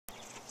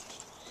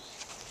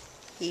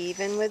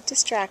Even with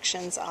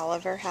distractions,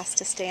 Oliver has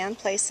to stay on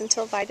place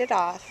until invited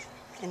off.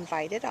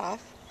 Invited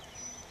off.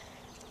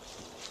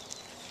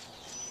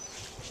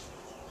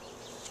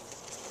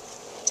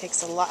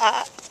 Takes a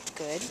lot.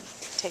 Good.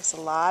 Takes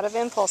a lot of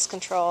impulse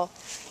control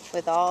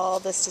with all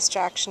this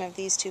distraction of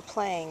these two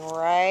playing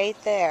right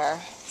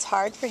there. It's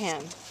hard for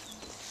him,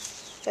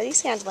 but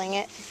he's handling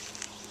it.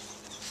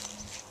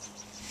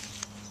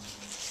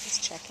 He's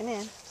checking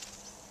in.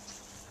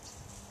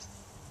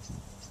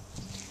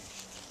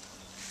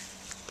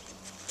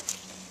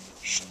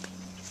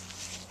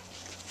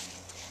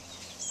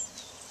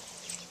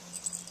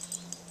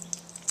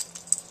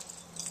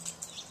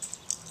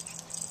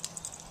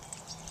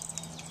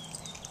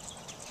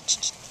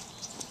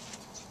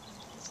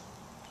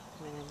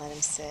 I'm going to let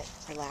him sit,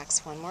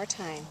 relax one more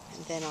time,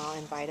 and then I'll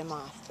invite him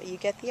off. But you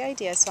get the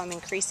idea, so I'm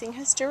increasing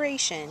his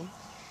duration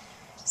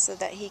so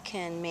that he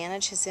can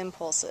manage his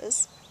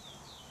impulses,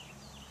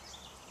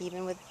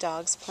 even with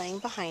dogs playing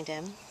behind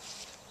him.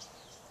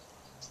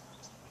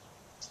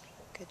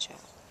 Good job.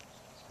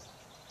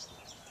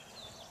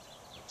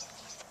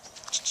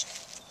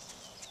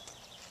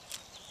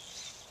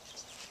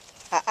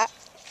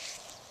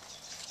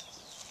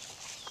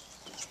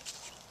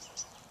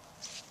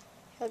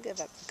 He'll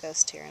give up the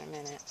ghost here in a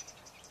minute.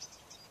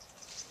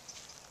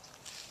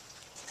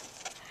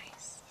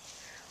 Nice.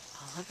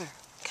 Oliver,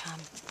 come.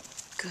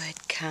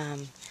 Good,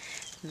 come.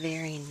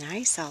 Very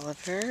nice,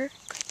 Oliver.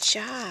 Good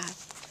job.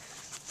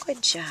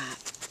 Good job.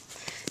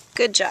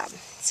 Good job.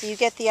 So you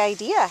get the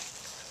idea.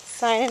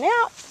 Signing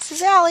out. This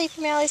is Allie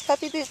from Allie's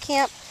Puppy Boot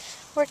Camp,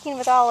 working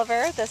with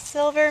Oliver, the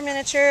Silver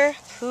Miniature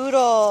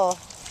Poodle.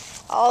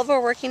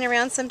 Oliver working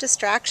around some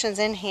distractions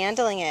and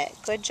handling it.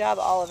 Good job,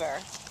 Oliver.